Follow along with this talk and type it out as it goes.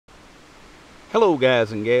Hello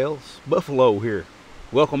guys and gals, Buffalo here.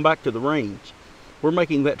 Welcome back to the range. We're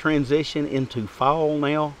making that transition into fall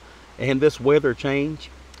now, and this weather change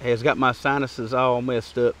has got my sinuses all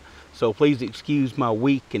messed up, so please excuse my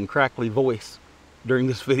weak and crackly voice during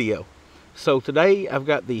this video. So today I've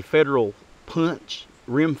got the Federal Punch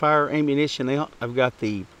rimfire ammunition out. I've got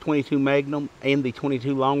the 22 Magnum and the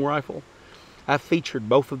 22 long rifle. I've featured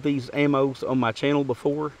both of these ammos on my channel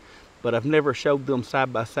before, but I've never showed them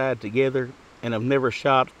side by side together, and I've never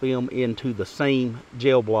shot them into the same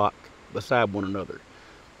gel block beside one another.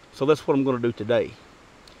 So that's what I'm going to do today.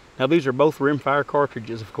 Now these are both rimfire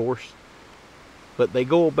cartridges, of course, but they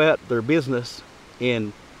go about their business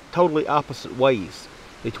in totally opposite ways.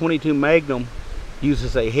 The 22 Magnum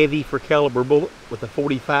uses a heavy for caliber bullet with a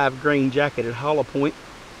 45 grain jacketed hollow point,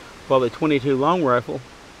 while the 22 long rifle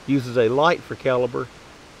uses a light for caliber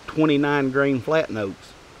 29 grain flat nose.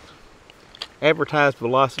 Advertised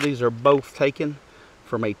velocities are both taken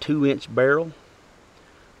from a 2-inch barrel.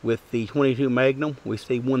 With the 22 Magnum, we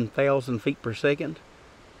see 1,000 feet per second.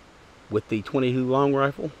 With the 22 long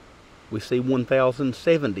rifle, we see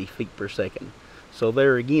 1,070 feet per second. So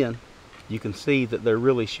there again, you can see that they're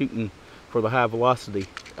really shooting for the high velocity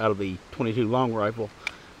out of the 22 long rifle.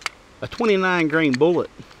 A 29 grain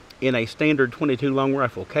bullet in a standard 22 long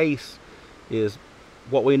rifle case is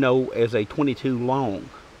what we know as a 22 long.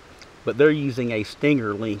 But they're using a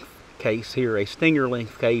stinger length case here. A stinger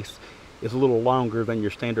length case is a little longer than your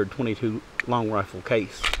standard 22 long rifle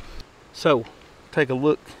case. So take a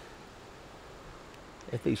look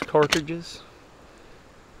at these cartridges.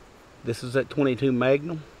 This is that 22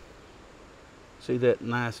 Magnum. See that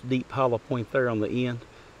nice deep hollow point there on the end?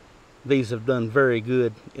 These have done very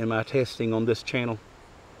good in my testing on this channel.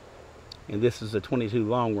 And this is a 22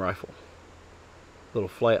 long rifle. Little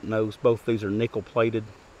flat nose. Both these are nickel plated.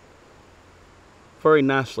 Very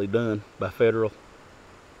nicely done by Federal.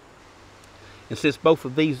 And since both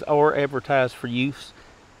of these are advertised for use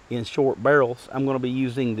in short barrels, I'm going to be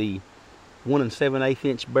using the 1 7/8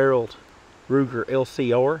 inch barreled Ruger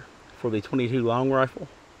LCR for the 22 long rifle,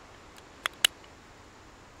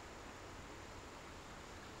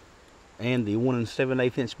 and the 1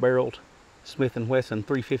 7/8 inch barreled Smith & Wesson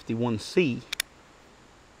 351C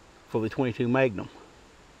for the 22 Magnum.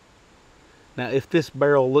 Now, if this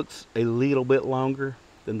barrel looks a little bit longer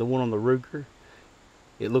than the one on the Ruger,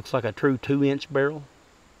 it looks like a true 2-inch barrel.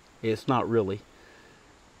 It's not really.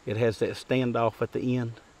 It has that standoff at the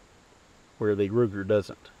end where the Ruger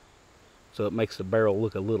doesn't. So it makes the barrel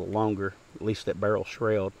look a little longer, at least that barrel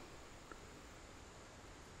shroud.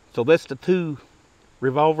 So that's the two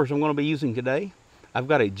revolvers I'm going to be using today. I've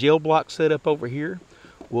got a gel block set up over here.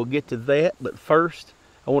 We'll get to that, but first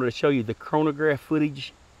I wanted to show you the chronograph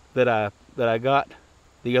footage that I got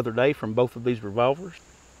the other day from both of these revolvers.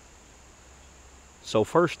 So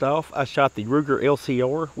first off, I shot the Ruger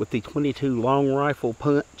LCR with the 22 long rifle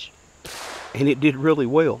Punch, and it did really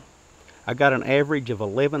well. I got an average of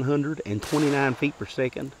 1,129 feet per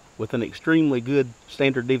second with an extremely good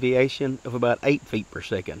standard deviation of about 8 feet per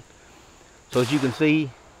second. So as you can see,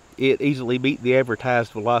 it easily beat the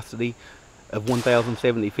advertised velocity of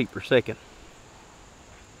 1,070 feet per second.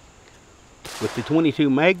 With the 22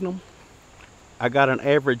 Magnum, I got an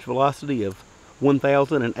average velocity of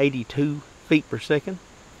 1,082 feet per second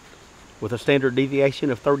with a standard deviation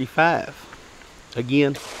of 35.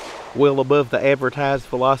 Again, well above the advertised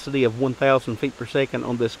velocity of 1,000 feet per second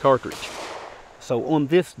on this cartridge. So on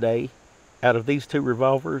this day, out of these two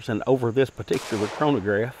revolvers and over this particular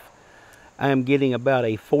chronograph, I am getting about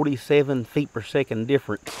a 47 feet per second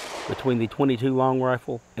difference between the 22 long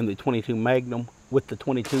rifle and the 22 Magnum, with the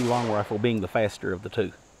 22 long rifle being the faster of the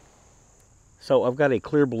two. So I've got a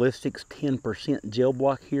Clear Ballistics 10% gel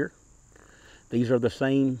block here. These are the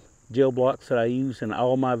same gel blocks that I use in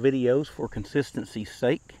all my videos for consistency's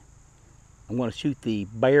sake. I'm going to shoot the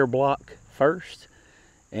bare block first,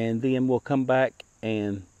 and then we'll come back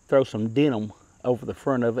and throw some denim over the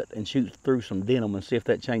front of it and shoot through some denim and see if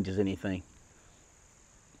that changes anything.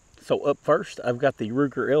 So up first, I've got the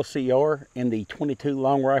Ruger LCR and the 22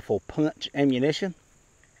 long rifle Punch ammunition.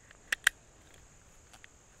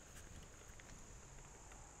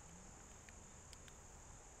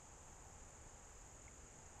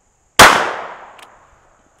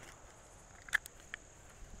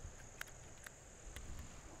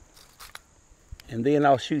 And then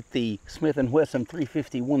I'll shoot the Smith & Wesson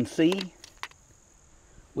 351C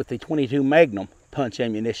with the 22 Magnum Punch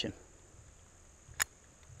ammunition.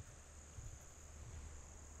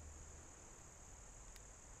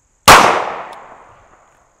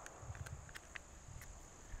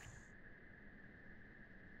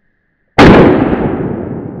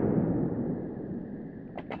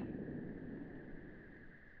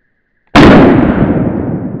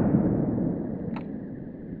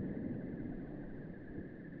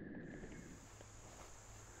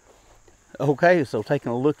 Okay, so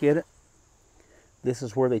taking a look at it, this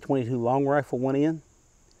is where the 22 long rifle went in.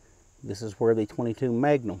 This is where the 22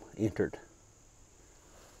 Magnum entered.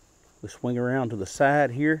 We swing around to the side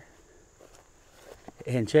here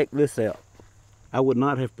and check this out. I would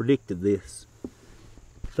not have predicted this.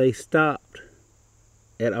 They stopped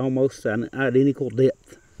at almost an identical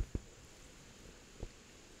depth,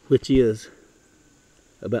 which is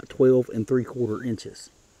about 12 3/4 inches.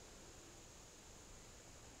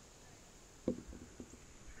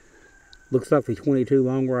 Looks like the 22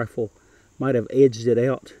 long rifle might have edged it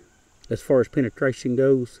out as far as penetration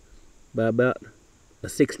goes by about a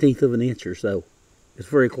 1/16 of an inch or so. It's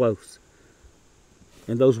very close.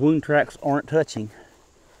 And those wound tracks aren't touching.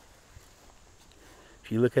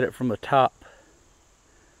 If you look at it from the top,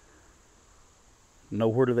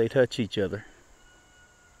 nowhere do they touch each other.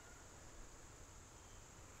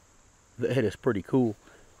 That is pretty cool.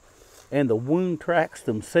 And the wound tracks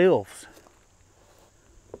themselves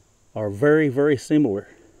are very, very similar.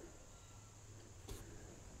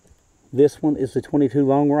 This one is the 22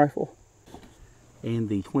 long rifle, and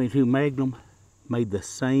the 22 Magnum made the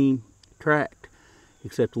same track,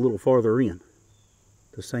 except a little farther in.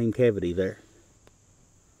 The same cavity there.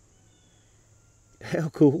 How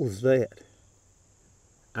cool is that?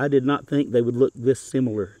 I did not think they would look this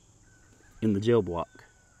similar in the gel block.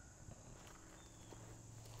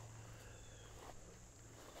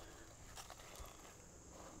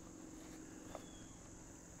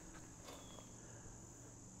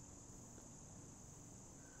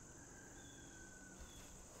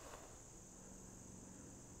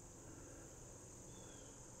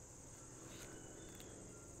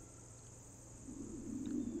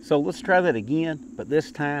 So let's try that again, but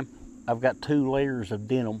this time I've got 2 layers of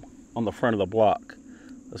denim on the front of the block.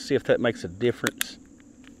 Let's see if that makes a difference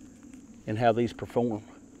in how these perform.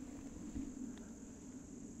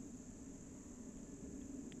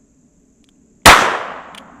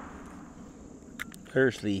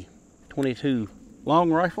 There's the 22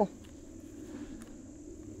 long rifle.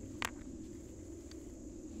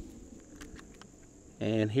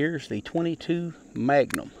 And here's the 22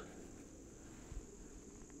 Magnum.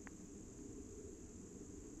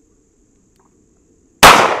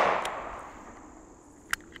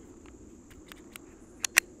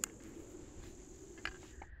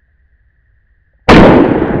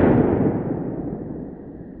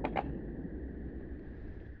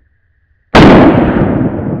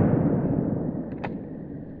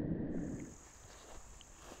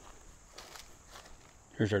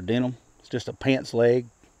 Here's our denim. It's just a pants leg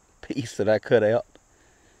piece that I cut out.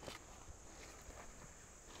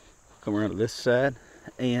 Come around to this side,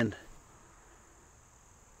 and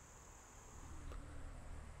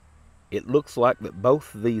it looks like that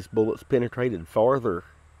both of these bullets penetrated farther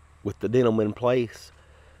with the denim in place,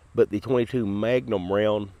 but the 22 Magnum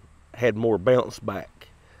round had more bounce back.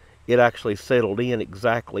 It actually settled in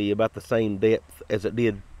exactly about the same depth as it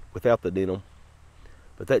did without the denim.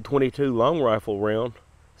 But that 22 long rifle round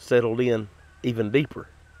settled in even deeper.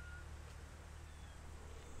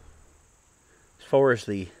 As far as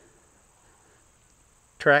the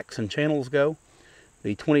tracks and channels go,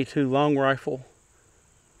 the 22 long rifle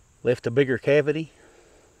left a bigger cavity.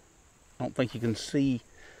 I don't think you can see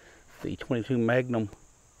the 22 Magnum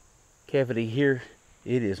cavity here.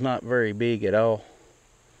 It is not very big at all.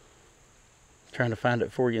 I'm trying to find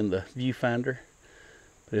it for you in the viewfinder,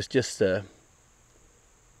 but it's just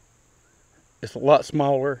it's a lot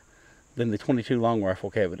smaller than the 22 long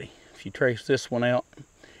rifle cavity. If you trace this one out,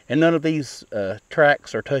 and none of these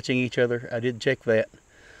tracks are touching each other. I did check that.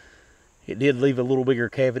 It did leave a little bigger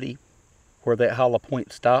cavity where that hollow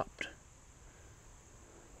point stopped.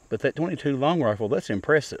 But that 22 long rifle, that's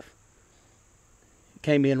impressive. It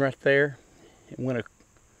came in right there and went,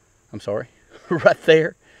 right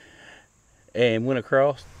there and went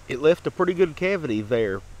across. It left a pretty good cavity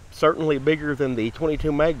there, certainly bigger than the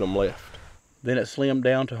 22 Magnum left. Then it slimmed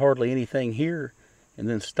down to hardly anything here and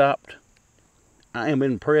then stopped. I am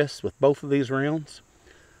impressed with both of these rounds,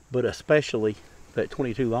 but especially that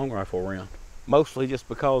 22 long rifle round. Mostly just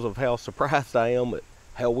because of how surprised I am at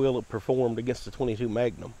how well it performed against the 22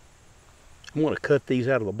 Magnum. I'm going to cut these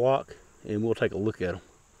out of the block and we'll take a look at them.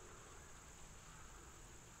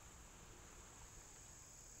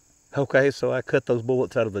 Okay, so I cut those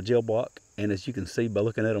bullets out of the gel block, and as you can see by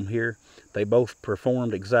looking at them here, they both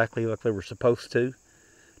performed exactly like they were supposed to,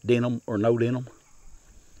 denim or no denim.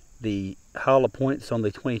 The hollow points on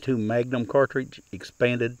the 22 Magnum cartridge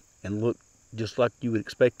expanded and looked just like you would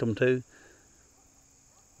expect them to.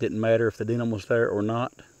 Didn't matter if the denim was there or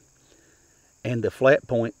not. And the flat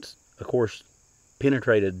points, of course,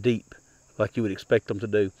 penetrated deep like you would expect them to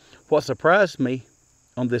do. What surprised me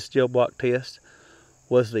on this gel block test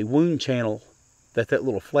was the wound channel that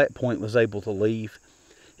little flat point was able to leave.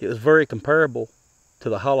 It was very comparable to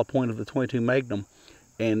the hollow point of the 22 Magnum.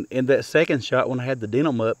 And in that second shot, when I had the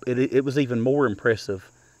denim up, it was even more impressive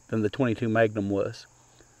than the 22 Magnum was.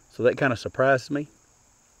 So that kind of surprised me.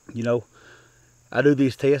 You know, I do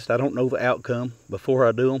these tests. I don't know the outcome before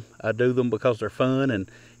I do them. I do them because they're fun,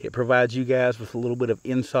 and it provides you guys with a little bit of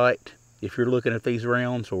insight. If you're looking at these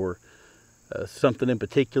rounds, or something in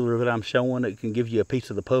particular that I'm showing, it can give you a piece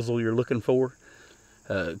of the puzzle you're looking for.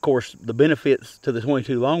 Of course, the benefits to the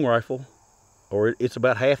 22 long rifle, or it's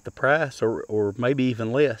about half the price, or maybe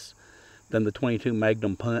even less than the 22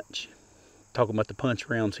 Magnum punch. Talking about the punch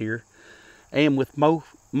rounds here. And with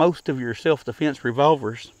most of your self-defense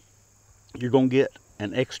revolvers, you're going to get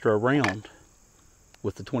an extra round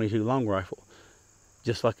with the 22 long rifle.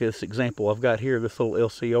 Just like this example I've got here, this little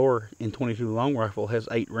LCR in 22 long rifle has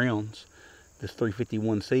 8 rounds. This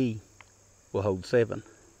 351C will hold 7.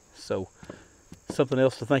 So something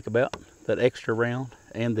else to think about, that extra round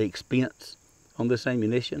and the expense on this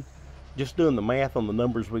ammunition. Just doing the math on the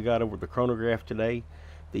numbers we got over the chronograph today,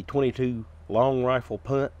 the 22 long rifle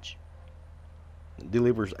punch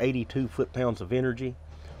delivers 82 foot-pounds of energy,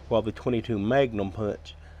 while the 22 Magnum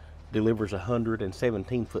punch delivers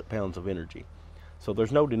 117 foot-pounds of energy. So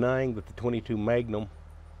there's no denying that the 22 Magnum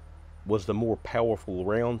was the more powerful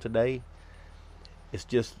round today. It's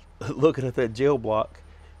just, looking at that gel block,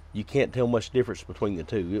 you can't tell much difference between the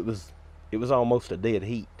two. It was almost a dead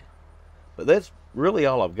heat. But that's really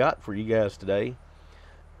all I've got for you guys today.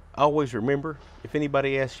 Always remember, if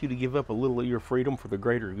anybody asks you to give up a little of your freedom for the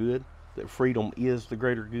greater good, that freedom is the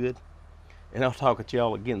greater good. And I'll talk at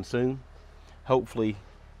y'all again soon, hopefully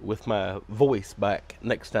with my voice back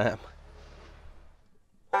next time.